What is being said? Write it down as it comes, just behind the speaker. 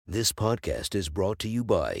This podcast is brought to you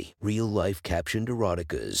by Real Life Captioned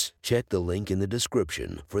Eroticas. Check the link in the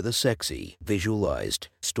description for the sexy, visualized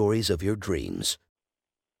stories of your dreams.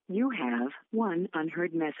 You have one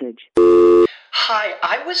unheard message. Hi,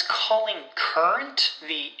 I was calling Current,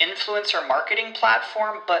 the influencer marketing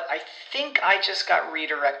platform, but I think I just got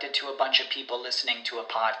redirected to a bunch of people listening to a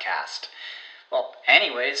podcast. Well,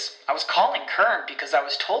 anyways, I was calling Current because I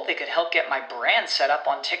was told they could help get my brand set up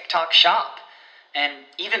on TikTok Shop, and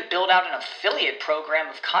even build out an affiliate program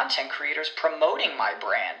of content creators promoting my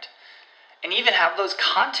brand, and even have those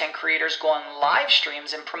content creators go on live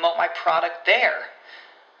streams and promote my product there.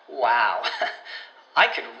 Wow, I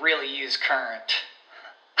could really use Current.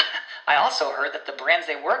 I also heard that the brands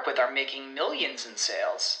they work with are making millions in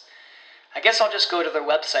sales. I guess I'll just go to their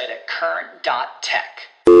website at current.tech.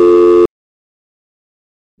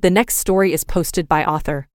 The next story is posted by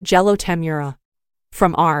author Jello Tamura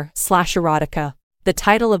from r/erotica. The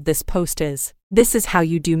title of this post is, "This is How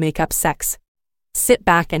You Do Makeup Sex." Sit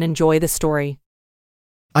back and enjoy the story.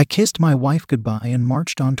 I kissed my wife goodbye and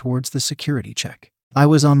marched on towards the security check. I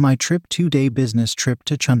was on my 2-day business trip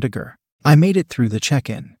to Chandigarh. I made it through the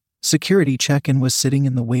check-in. Security check-in was sitting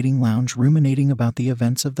in the waiting lounge ruminating about the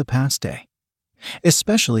events of the past day,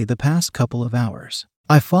 especially the past couple of hours.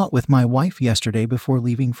 I fought with my wife yesterday before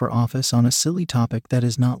leaving for office on a silly topic that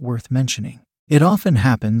is not worth mentioning. It often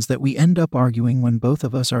happens that we end up arguing when both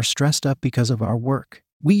of us are stressed up because of our work.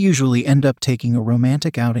 We usually end up taking a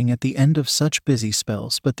romantic outing at the end of such busy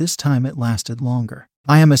spells, but this time it lasted longer.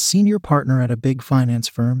 I am a senior partner at a big finance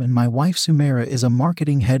firm, and my wife Sumaira is a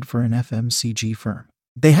marketing head for an FMCG firm.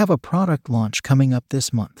 They have a product launch coming up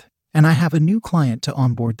this month, and I have a new client to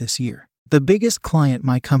onboard this year, the biggest client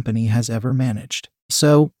my company has ever managed.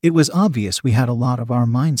 So, it was obvious we had a lot of our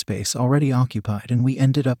mind space already occupied, and we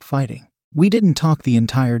ended up fighting. We didn't talk the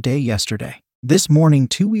entire day yesterday. This morning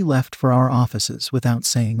too we left for our offices without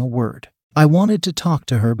saying a word. I wanted to talk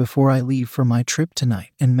to her before I leave for my trip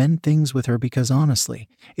tonight and mend things with her because honestly,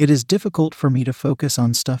 it is difficult for me to focus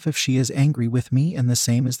on stuff if she is angry with me, and the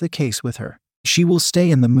same is the case with her. She will stay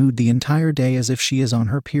in the mood the entire day as if she is on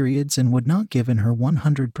her periods and would not give in her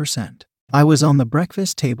 100%. I was on the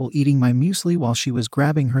breakfast table eating my muesli while she was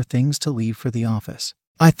grabbing her things to leave for the office.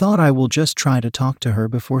 I thought I will just try to talk to her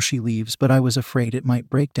before she leaves, but I was afraid it might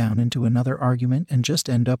break down into another argument and just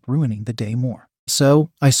end up ruining the day more.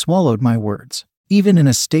 So, I swallowed my words. Even in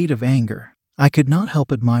a state of anger, I could not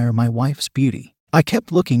help admire my wife's beauty. I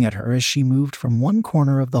kept looking at her as she moved from one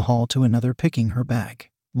corner of the hall to another, picking her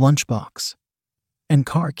bag, lunchbox, and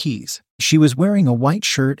car keys. She was wearing a white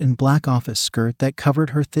shirt and black office skirt that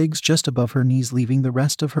covered her thighs just above her knees, leaving the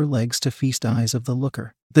rest of her legs to feast eyes of the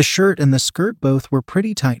looker. The shirt and the skirt both were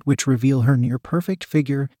pretty tight, which reveal her near-perfect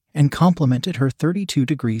figure and complemented her 32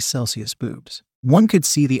 degrees Celsius boobs. One could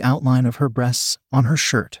see the outline of her breasts on her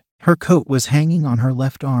shirt. Her coat was hanging on her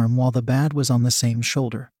left arm while the bag was on the same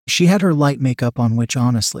shoulder. She had her light makeup on, which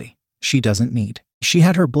honestly, she doesn't need. She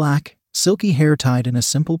had her black, silky hair tied in a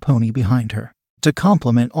simple pony behind her. To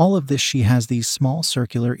complement all of this, she has these small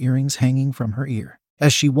circular earrings hanging from her ear.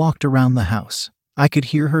 As she walked around the house, I could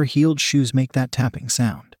hear her heeled shoes make that tapping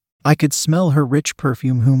sound. I could smell her rich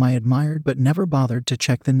perfume, whom I admired but never bothered to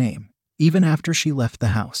check the name, even after she left the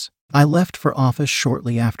house. I left for office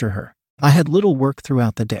shortly after her. I had little work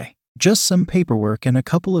throughout the day, just some paperwork and a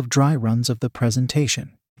couple of dry runs of the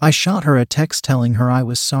presentation. I shot her a text telling her I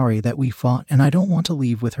was sorry that we fought and I don't want to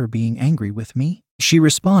leave with her being angry with me. She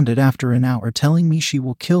responded after an hour telling me she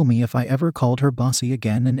will kill me if I ever called her bossy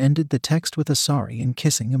again, and ended the text with a sorry and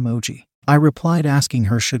kissing emoji. I replied asking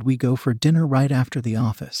her should we go for dinner right after the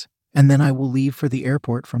office, and then I will leave for the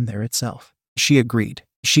airport from there itself. She agreed.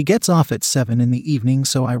 She gets off at 7 in the evening,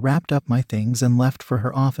 so I wrapped up my things and left for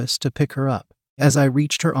her office to pick her up. As I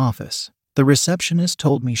reached her office, the receptionist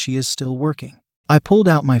told me she is still working. I pulled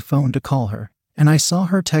out my phone to call her, and I saw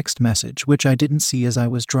her text message, which I didn't see as I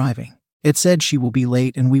was driving. It said she will be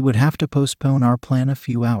late and we would have to postpone our plan a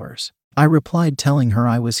few hours. I replied telling her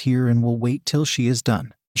I was here and will wait till she is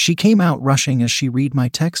done. She came out rushing as she read my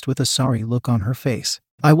text with a sorry look on her face.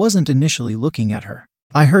 I wasn't initially looking at her.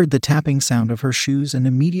 I heard the tapping sound of her shoes and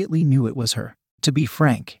immediately knew it was her. To be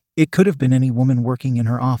frank, it could have been any woman working in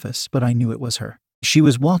her office, but I knew it was her. She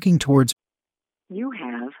was walking towards. You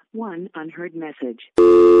have one unheard message.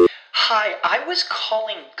 Hi, I was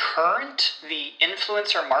calling Current, the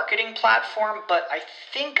influencer marketing platform, but I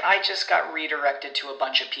think I just got redirected to a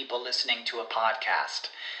bunch of people listening to a podcast.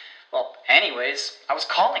 Well, anyways, I was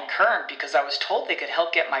calling Current because I was told they could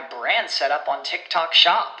help get my brand set up on TikTok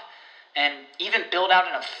Shop, and even build out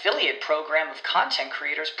an affiliate program of content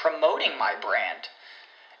creators promoting my brand,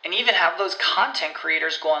 and even have those content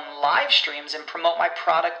creators go on live streams and promote my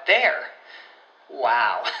product there.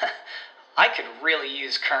 Wow, I could really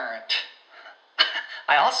use Current.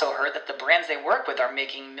 I also heard that the brands they work with are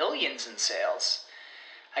making millions in sales.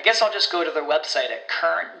 I guess I'll just go to their website at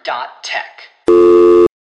current.tech.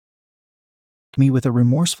 Me with a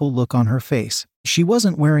remorseful look on her face. She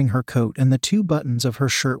wasn't wearing her coat and the 2 buttons of her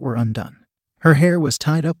shirt were undone. Her hair was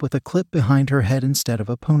tied up with a clip behind her head instead of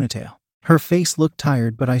a ponytail. Her face looked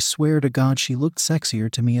tired, but I swear to God she looked sexier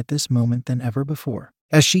to me at this moment than ever before.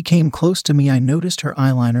 As she came close to me, I noticed her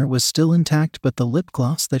eyeliner was still intact, but the lip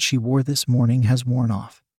gloss that she wore this morning has worn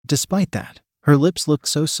off. Despite that, her lips looked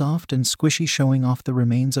so soft and squishy, showing off the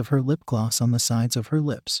remains of her lip gloss on the sides of her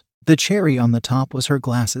lips. The cherry on the top was her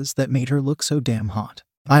glasses that made her look so damn hot.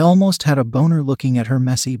 I almost had a boner looking at her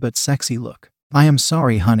messy but sexy look. I am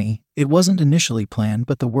sorry, honey. It wasn't initially planned,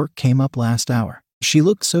 but the work came up last hour. She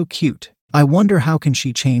looked so cute. I wonder how can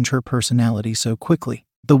she change her personality so quickly.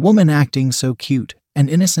 The woman acting so cute and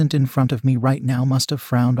innocent in front of me right now must have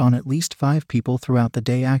frowned on at least 5 people throughout the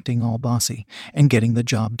day, acting all bossy and getting the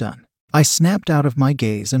job done. I snapped out of my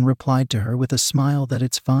gaze and replied to her with a smile that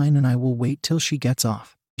it's fine and I will wait till she gets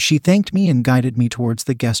off. She thanked me and guided me towards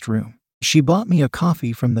the guest room. She bought me a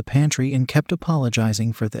coffee from the pantry and kept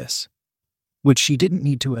apologizing for this, which she didn't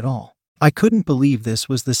need to at all. I couldn't believe this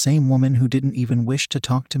was the same woman who didn't even wish to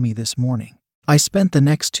talk to me this morning. I spent the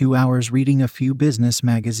next 2 hours reading a few business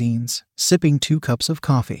magazines, sipping 2 cups of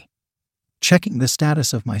coffee, checking the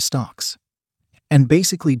status of my stocks, and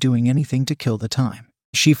basically doing anything to kill the time.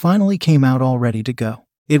 She finally came out all ready to go.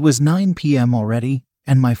 It was 9 p.m. already,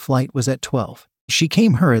 and my flight was at 12. She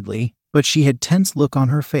came hurriedly, but she had a tense look on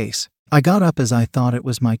her face. I got up as I thought it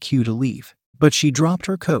was my cue to leave, but she dropped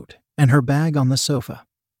her coat and her bag on the sofa.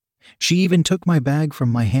 She even took my bag from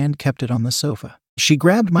my hand, kept it on the sofa. She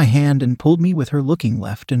grabbed my hand and pulled me with her, looking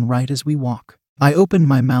left and right as we walk. I opened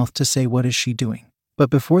my mouth to say, "What is she doing?" But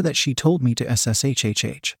before that she told me to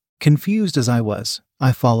SSHHH. Confused as I was,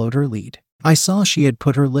 I followed her lead. I saw she had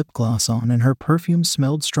put her lip gloss on and her perfume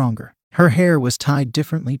smelled stronger. Her hair was tied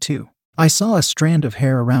differently too. I saw a strand of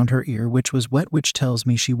hair around her ear which was wet, which tells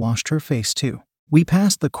me she washed her face too. We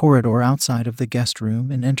passed the corridor outside of the guest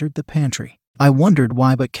room and entered the pantry. I wondered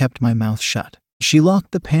why but kept my mouth shut. She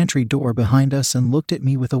locked the pantry door behind us and looked at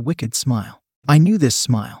me with a wicked smile. I knew this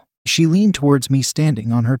smile. She leaned towards me,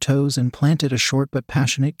 standing on her toes, and planted a short but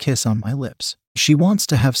passionate kiss on my lips. "She wants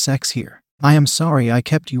to have sex here. I am sorry I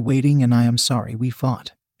kept you waiting, and I am sorry we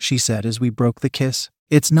fought," she said as we broke the kiss.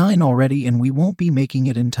 "It's 9 already and we won't be making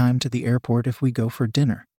it in time to the airport if we go for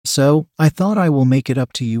dinner. So, I thought I will make it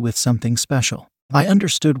up to you with something special." I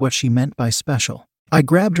understood what she meant by special. I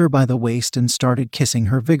grabbed her by the waist and started kissing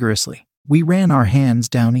her vigorously. We ran our hands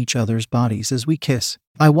down each other's bodies as we kiss.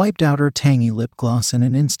 I wiped out her tangy lip gloss in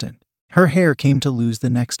an instant. Her hair came to lose the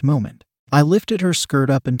next moment. I lifted her skirt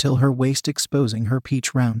up until her waist, exposing her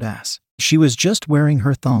peach round ass. She was just wearing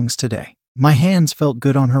her thongs today. My hands felt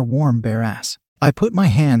good on her warm bare ass. I put my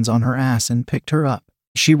hands on her ass and picked her up.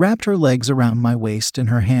 She wrapped her legs around my waist and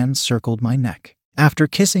her hands circled my neck. After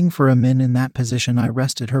kissing for a minute in that position, I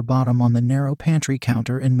rested her bottom on the narrow pantry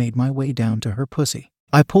counter and made my way down to her pussy.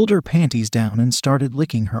 I pulled her panties down and started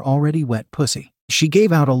licking her already wet pussy. She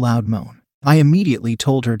gave out a loud moan. I immediately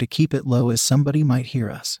told her to keep it low as somebody might hear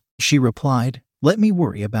us. She replied, "Let me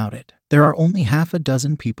worry about it. There are only half a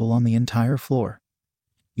dozen people on the entire floor.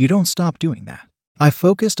 You don't stop doing that." I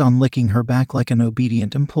focused on licking her back like an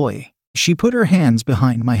obedient employee. She put her hands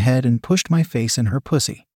behind my head and pushed my face in her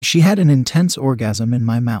pussy. She had an intense orgasm in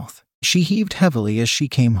my mouth. She heaved heavily as she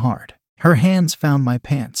came hard. Her hands found my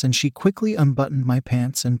pants and she quickly unbuttoned my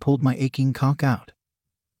pants and pulled my aching cock out,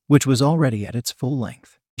 which was already at its full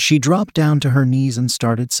length. She dropped down to her knees and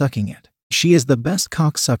started sucking it. She is the best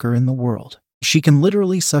cocksucker in the world. She can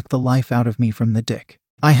literally suck the life out of me from the dick.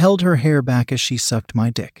 I held her hair back as she sucked my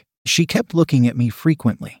dick. She kept looking at me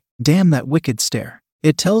frequently. Damn that wicked stare.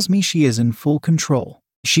 It tells me she is in full control.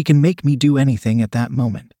 She can make me do anything at that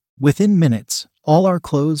moment. Within minutes, all our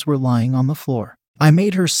clothes were lying on the floor. I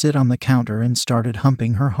made her sit on the counter and started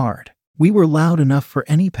humping her hard. We were loud enough for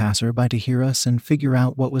any passerby to hear us and figure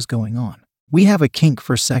out what was going on. We have a kink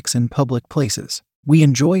for sex in public places. We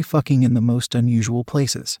enjoy fucking in the most unusual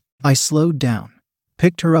places. I slowed down,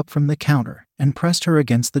 picked her up from the counter, and pressed her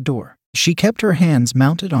against the door. She kept her hands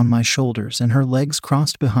mounted on my shoulders and her legs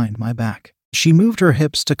crossed behind my back. She moved her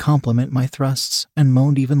hips to complement my thrusts and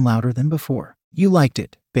moaned even louder than before. "You liked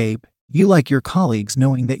it, babe. You like your colleagues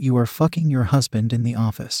knowing that you are fucking your husband in the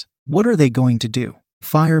office. What are they going to do?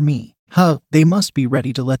 Fire me? Huh, they must be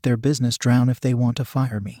ready to let their business drown if they want to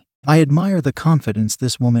fire me." I admire the confidence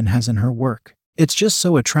this woman has in her work. It's just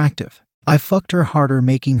so attractive. I fucked her harder,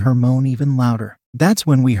 making her moan even louder. That's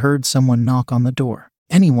when we heard someone knock on the door.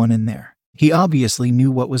 Anyone in there? He obviously knew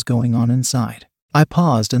what was going on inside. I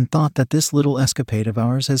paused and thought that this little escapade of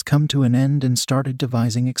ours has come to an end and started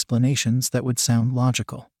devising explanations that would sound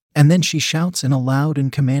logical. And then she shouts in a loud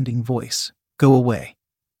and commanding voice, "Go away.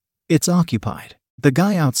 It's occupied." The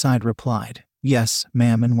guy outside replied, "Yes,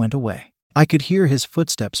 ma'am," and went away. I could hear his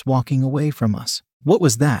footsteps walking away from us. "What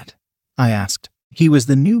was that?" I asked. "He was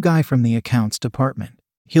the new guy from the accounts department.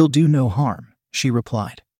 He'll do no harm," she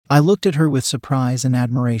replied. I looked at her with surprise and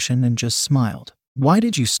admiration and just smiled. "Why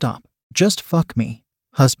did you stop?" "Just fuck me,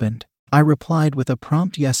 husband," I replied with a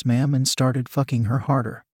prompt "yes ma'am" and started fucking her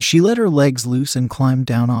harder. She let her legs loose and climbed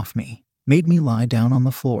down off me, made me lie down on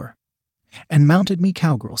the floor, and mounted me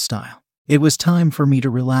cowgirl style. It was time for me to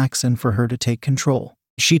relax and for her to take control.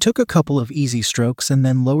 She took a couple of easy strokes and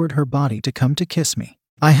then lowered her body to come to kiss me.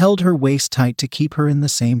 I held her waist tight to keep her in the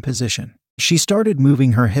same position. She started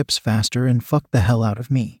moving her hips faster and fucked the hell out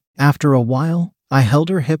of me. After a while, I held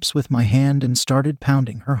her hips with my hand and started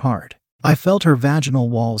pounding her hard. I felt her vaginal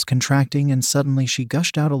walls contracting and suddenly she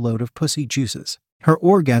gushed out a load of pussy juices. Her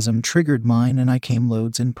orgasm triggered mine and I came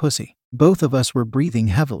loads in pussy. Both of us were breathing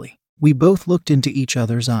heavily. We both looked into each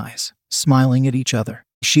other's eyes, smiling at each other.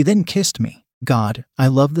 She then kissed me. God, I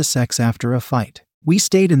love the sex after a fight. We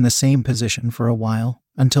stayed in the same position for a while,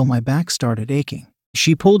 until my back started aching.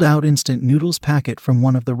 She pulled out instant noodles packet from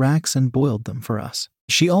one of the racks and boiled them for us.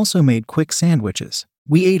 She also made quick sandwiches.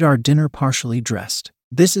 We ate our dinner partially dressed.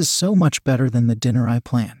 This is so much better than the dinner I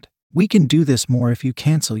planned. We can do this more if you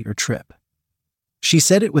cancel your trip. She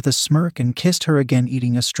said it with a smirk and kissed her again,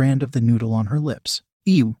 eating a strand of the noodle on her lips.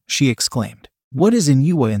 Ew, she exclaimed. What is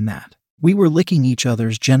in that? We were licking each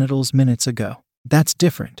other's genitals minutes ago. That's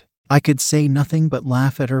different. I could say nothing but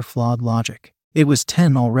laugh at her flawed logic. It was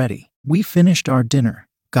 10 already. We finished our dinner,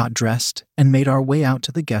 got dressed, and made our way out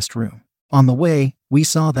to the guest room. On the way, we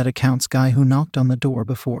saw that accounts guy who knocked on the door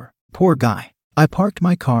before. Poor guy. I parked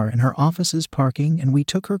my car in her office's parking and we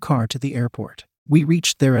took her car to the airport. We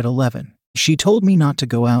reached there at 11. She told me not to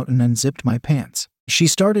go out and unzipped my pants. She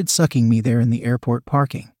started sucking me there in the airport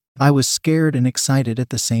parking. I was scared and excited at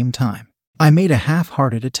the same time. I made a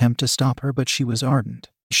half-hearted attempt to stop her, but she was ardent.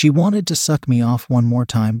 She wanted to suck me off one more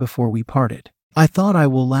time before we parted. I thought I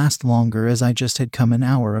will last longer as I just had come an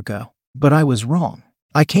hour ago. But I was wrong.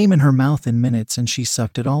 I came in her mouth in minutes and she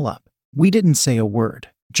sucked it all up. We didn't say a word,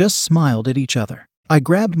 just smiled at each other. I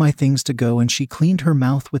grabbed my things to go and she cleaned her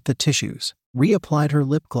mouth with the tissues, reapplied her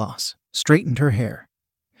lip gloss, straightened her hair,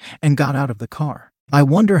 and got out of the car. I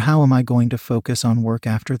wonder how am I going to focus on work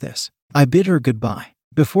after this. I bid her goodbye.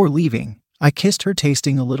 Before leaving, I kissed her,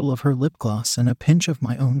 tasting a little of her lip gloss and a pinch of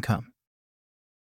my own cum.